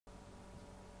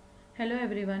Hello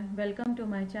everyone, welcome to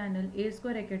my channel A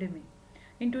Score Academy.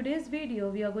 In today's video,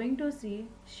 we are going to see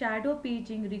shadow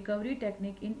paging recovery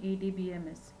technique in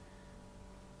DBMS.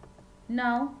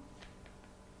 Now,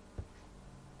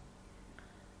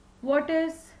 what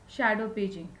is shadow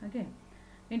paging? Okay,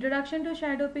 introduction to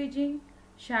shadow paging.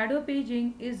 Shadow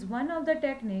paging is one of the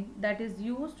technique that is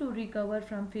used to recover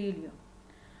from failure.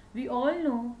 We all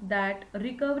know that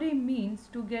recovery means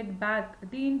to get back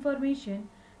the information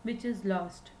which is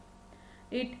lost.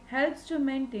 It helps to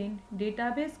maintain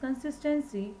database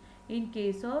consistency in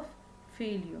case of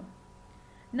failure.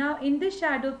 Now in this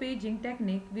shadow paging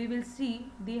technique, we will see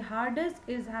the hard disk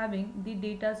is having the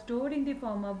data stored in the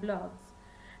form of blocks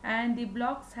and the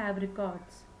blocks have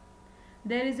records.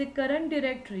 There is a current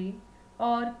directory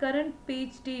or current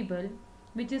page table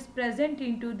which is present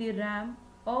into the RAM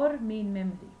or main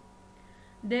memory.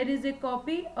 There is a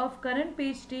copy of current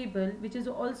page table which is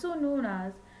also known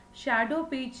as shadow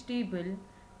page table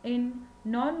in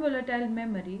non-volatile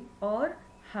memory or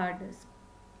hard disk.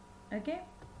 Okay.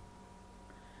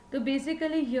 So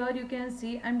basically here you can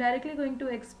see I am directly going to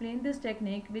explain this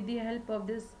technique with the help of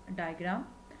this diagram.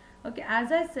 Okay,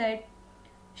 as I said,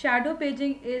 shadow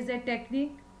paging is a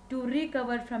technique to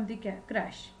recover from the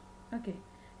crash. Okay,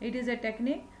 it is a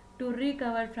technique to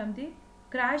recover from the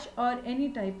crash or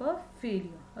any type of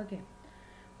failure. Okay,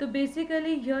 so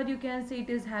basically here you can see it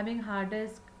is having hard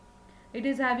disk, it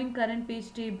is having current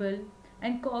page table,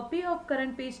 and copy of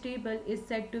current page table is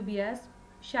said to be as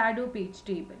shadow page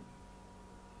table.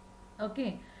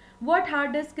 Okay, what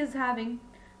hard disk is having?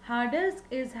 Hard disk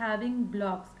is having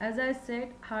blocks. As I said,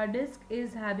 hard disk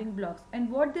is having blocks,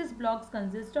 and what these blocks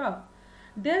consist of?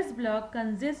 This block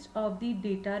consists of the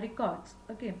data records.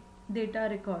 Okay, data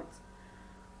records.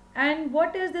 And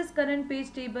what is this current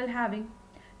page table having?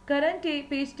 Current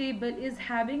page table is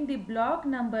having the block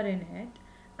number in it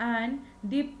and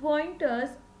the pointers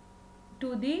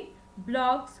to the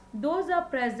blocks, those are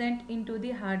present into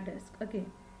the hard disk. Okay,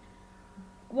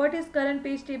 what is current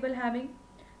page table having?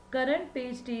 Current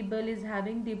page table is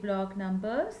having the block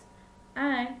numbers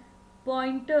and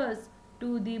pointers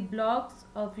to the blocks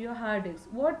of your hard disk.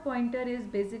 What pointer is?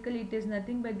 Basically it is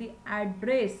nothing but the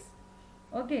address.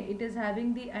 Okay, it is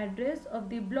having the address of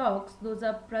the blocks, those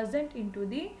are present into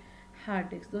the hard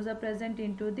disk. Those are present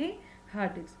into the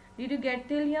hard disk. Did you get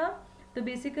till here? So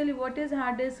basically what is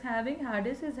hard disk having? Hard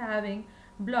disk is having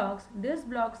blocks. These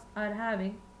blocks are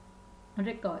having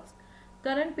records.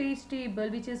 Current page table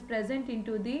which is present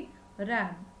into the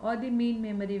RAM or the main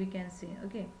memory, we can say.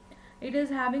 Okay, it is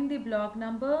having the block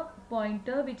number,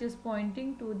 pointer which is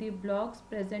pointing to the blocks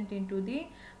present into the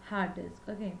hard disk.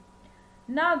 Okay,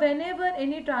 now whenever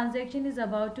any transaction is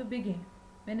about to begin,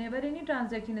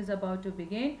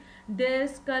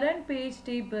 this current page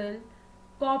table,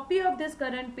 copy of this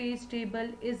current page table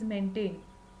is maintained.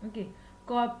 Okay,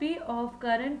 copy of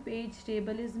current page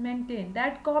table is maintained.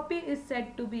 That copy is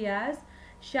said to be as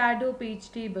shadow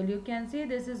page table. You can see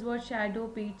this is what shadow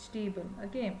page table.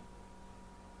 Okay,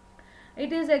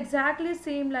 it is exactly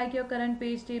same like your current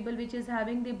page table, which is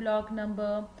having the block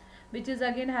number, which is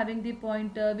again having the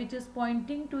pointer, which is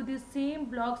pointing to the same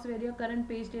blocks where your current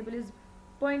page table is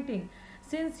pointing.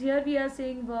 Since here we are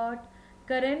saying what?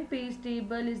 Current page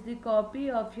table is the copy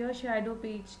of your shadow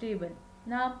page table.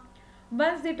 Now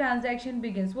once the transaction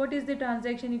begins, what is the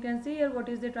transaction? You can see here what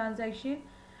is the transaction.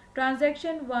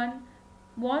 Transaction 1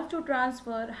 wants to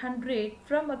transfer 100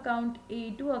 from account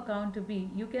A to account B.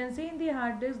 You can see in the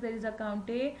hard disk there is account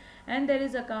A and there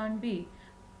is account B.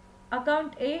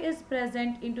 Account A is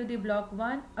present into the block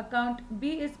 1, account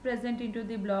B is present into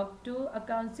the block 2,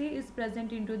 account C is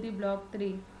present into the block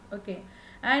 3. Okay,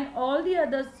 and all the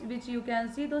others which you can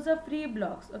see, those are free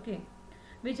blocks. Okay,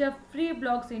 which are free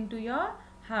blocks into your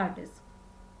hard disk.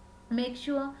 Make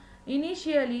sure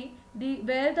initially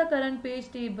where the current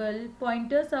page table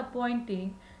pointers are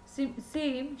pointing,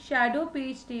 same shadow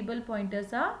page table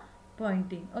pointers are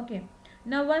pointing. Okay,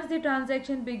 now once the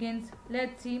transaction begins,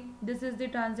 let's see, this is the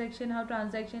transaction, how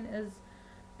transaction is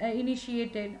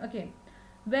initiated. Okay,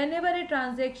 whenever a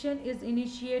transaction is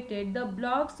initiated, the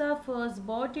blocks are first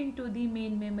brought into the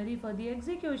main memory for the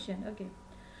execution. Okay,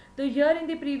 so here in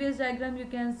the previous diagram you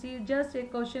can see just a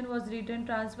question was written,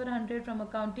 transfer 100 from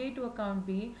account A to account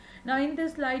B. Now in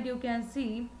this slide you can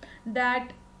see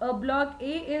that a block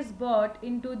A is brought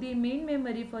into the main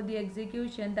memory for the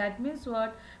execution. That means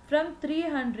what? From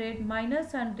 300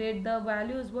 minus 100, the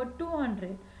value is what?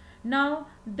 200. Now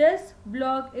this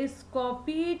block is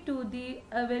copied to the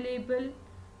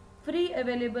free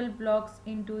available blocks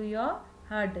into your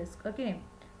hard disk. Okay,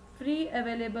 free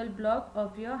available block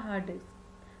of your hard disk.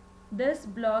 this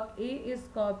block A is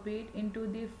copied into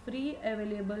the free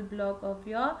available block of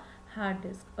your hard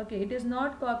disk. Okay, it is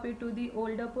not copied to the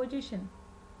older position.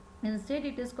 Instead,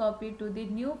 it is copied to the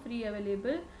new free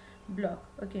available block.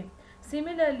 Okay.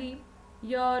 Similarly,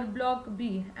 your block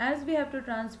B, as we have to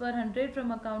transfer 100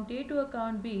 from account A to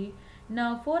account B,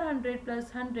 now 400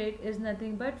 plus 100 is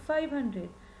nothing but 500.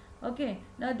 Okay.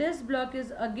 Now this block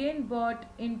is again bought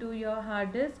into your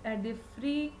hard disk at the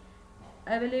free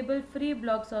available free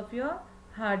blocks of your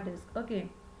hard disk. Okay.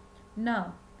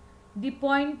 Now the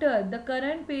pointer, the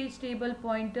current page table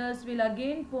pointers will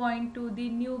again point to the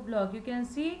new block. You can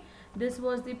see this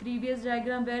was the previous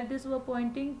diagram where this were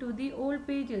pointing to the old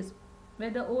pages, where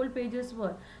the old pages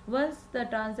were. Once the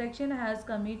transaction has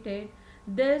committed,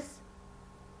 this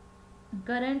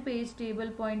current page table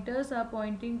pointers are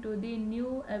pointing to the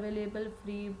new available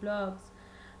free blocks.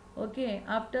 Okay,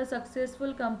 after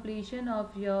successful completion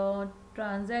of your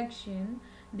transaction,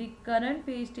 the current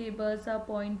page tables are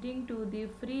pointing to the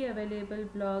free available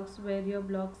blocks where your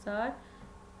blocks are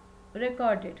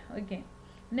recorded. Okay,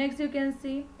 next you can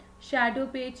see shadow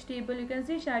page table. You can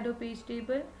see shadow page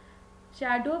table.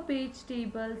 Shadow page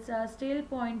tables are still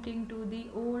pointing to the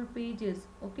old pages.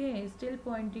 Okay, still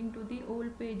pointing to the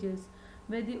old pages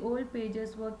where the old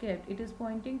pages were kept. It is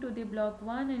pointing to the block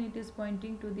 1 and it is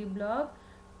pointing to the block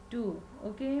 2.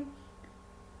 Okay,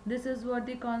 this is what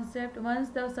the concept. Once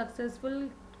the successful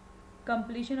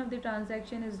completion of the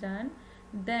transaction is done,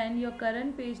 then your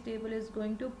current page table is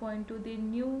going to point to the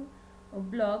new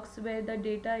blocks where the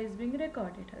data is being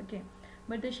recorded. Okay,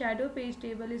 but the shadow page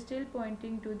table is still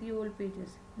pointing to the old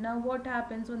pages. Now what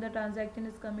happens when the transaction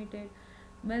is committed?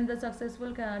 When the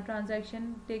successful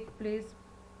transaction take place,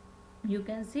 you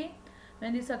can see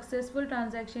when the successful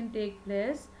transaction take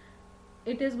place,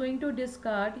 it is going to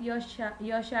discard your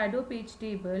shadow page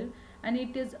table and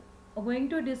it is going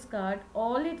to discard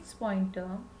all its pointer.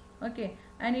 Okay,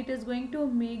 and it is going to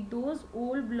make those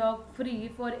old block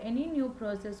free for any new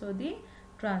process or the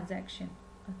transaction.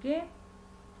 Okay,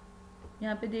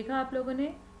 यहाँ पे देखा आप लोगों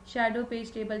ने, shadow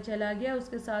page table चला गया,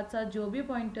 उसके साथ साथ जो भी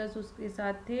पॉइंटर्स उसके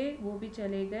साथ थे वो भी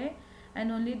चले गए,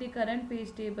 and only the current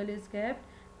page table is kept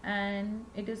and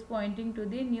it is pointing to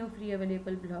the new free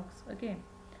available blocks. Okay,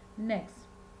 next,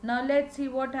 now let's see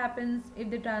what happens if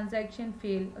the transaction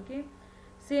fail. Okay,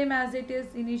 same as it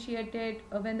is initiated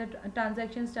when the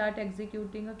transaction start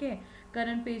executing. Okay,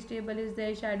 current page table is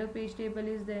there, shadow page table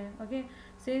is there. Okay,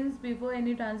 since before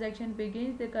any transaction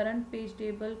begins, the current page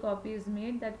table copy is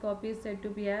made. That copy is said to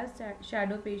be as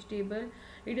shadow page table.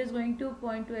 It is going to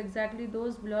point to exactly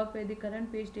those blocks where the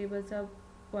current page tables are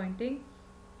pointing.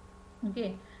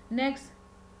 Okay, next,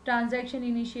 transaction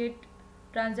initiate.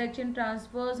 Transaction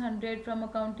transfers 100 from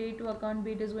account A to account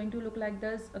B. It is going to look like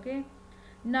this. Okay,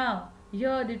 now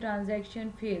here the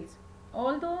transaction fails.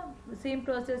 Although the same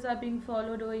process are being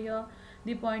followed over here,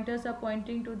 the pointers are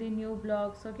pointing to the new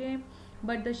blocks. Okay,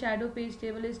 but the shadow page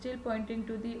table is still pointing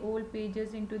to the old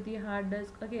pages into the hard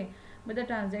disk. Okay, but the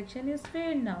transaction is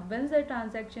failed now. Once the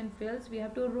transaction fails, we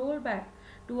have to roll back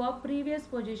to our previous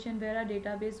position where our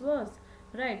database was,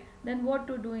 right? Then what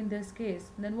to do in this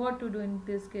case?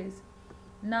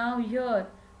 Now here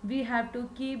we have to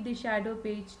keep the shadow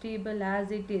page table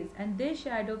as it is, and this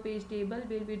shadow page table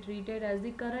will be treated as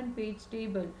the current page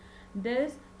table.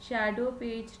 This shadow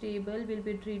page table will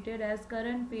be treated as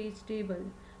current page table.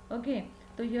 Okay,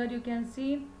 so here you can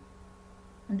see,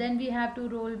 then we have to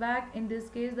roll back. In this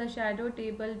case, the shadow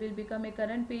table will become a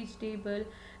current page table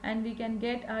and we can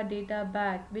get our data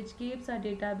back, which keeps our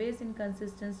database in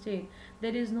consistent state.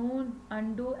 There is no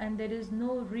undo and there is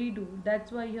no redo.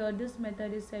 That's why here this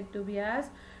method is said to be as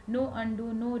no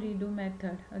undo no redo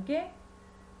method. Okay,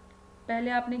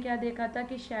 पहले आपने क्या देखा था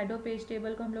कि shadow page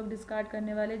table को हम लोग discard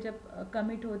करने वाले जब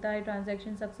कमिट होता है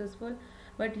ट्रांजैक्शन सक्सेसफुल,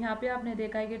 बट यहाँ पे आपने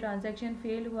देखा है कि ट्रांजैक्शन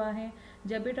फेल हुआ है.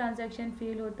 जब भी ट्रांजैक्शन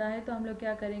फेल होता है तो हम लोग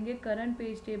क्या करेंगे, करंट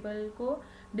पेज टेबल को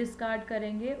डिस्कार्ड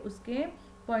करेंगे उसके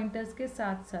पॉइंटर्स के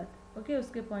साथ साथ. ओके,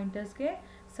 उसके पॉइंटर्स के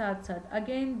साथ साथ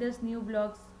अगेन दिस न्यू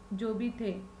ब्लॉक्स जो भी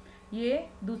थे ये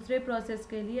दूसरे प्रोसेस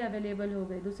के लिए अवेलेबल हो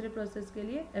गए,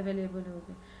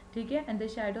 ठीक है. And the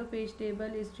shadow page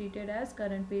table is treated as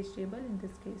current page table in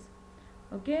this case.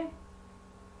 Okay,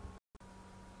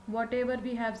 what ever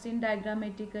we have seen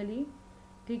diagrammatically,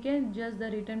 ठीक है, just the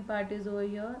return part is over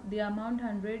here. The amount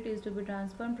 100 is to be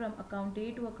transferred from account A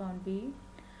to account B.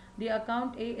 The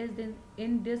account A is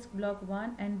in disk block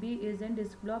 1 and B is in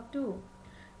disk block 2.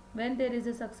 When there is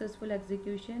a successful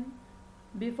execution,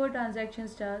 before transaction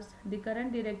starts, the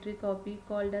current directory copy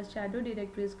called as shadow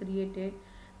directory is created,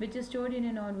 which is stored in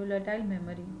a non-volatile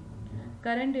memory.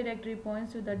 Current directory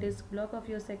points to the disk block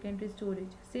of your secondary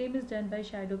storage. Same is done by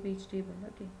shadow page table.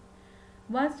 Okay.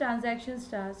 Once transaction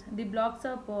starts, the blocks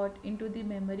are brought into the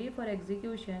memory for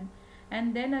execution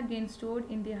and then again stored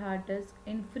in the hard disk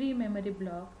in free memory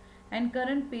block, and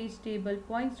current page table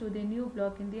points to the new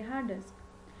block in the hard disk.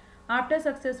 After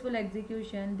successful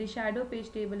execution, the shadow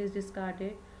page table is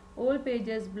discarded. Old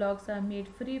pages blocks are made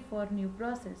free for new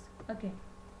process. Okay.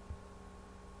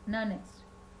 Now next,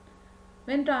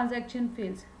 when transaction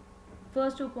fails,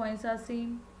 first two points are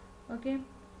same. Okay.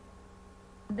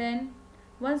 Then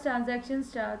once transaction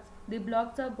starts, the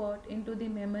blocks are brought into the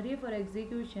memory for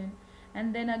execution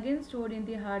and then again stored in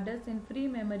the hard disk in free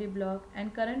memory block,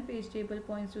 and current page table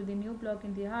points to the new block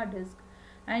in the hard disk,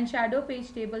 and shadow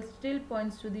page table still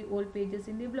points to the old pages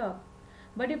in the block.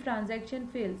 But if transaction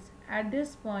fails, at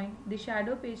this point the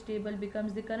shadow page table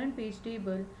becomes the current page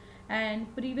table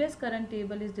and previous current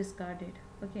table is discarded.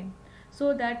 Okay,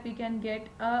 so that we can get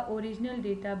our original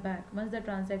data back once the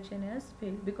transaction is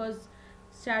failed, because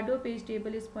shadow page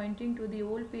table is pointing to the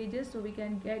old pages, so we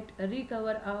can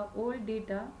recover our old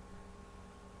data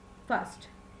fast,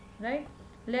 right?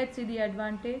 Let's see the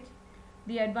advantage.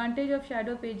 The advantage of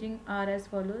shadow paging are as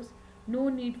follows: no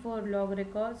need for log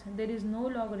records, there is no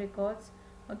log records.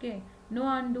 Okay, no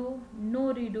undo,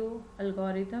 no redo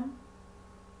algorithm,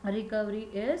 recovery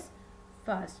is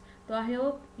fast. So I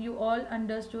hope you all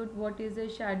understood what is a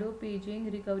shadow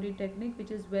paging recovery technique,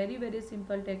 which is very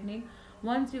simple technique.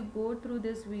 Once you go through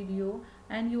this video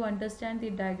and you understand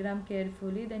the diagram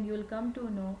carefully, then you will come to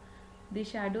know the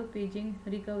shadow paging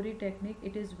recovery technique.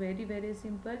 It is very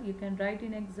simple. You can write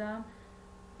in exam.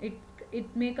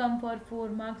 It may come for 4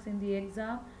 marks in the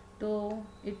exam, so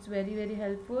it's very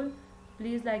helpful.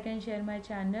 Please like and share my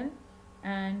channel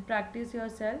and practice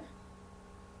yourself.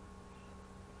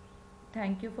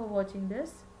 Thank you for watching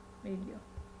this video.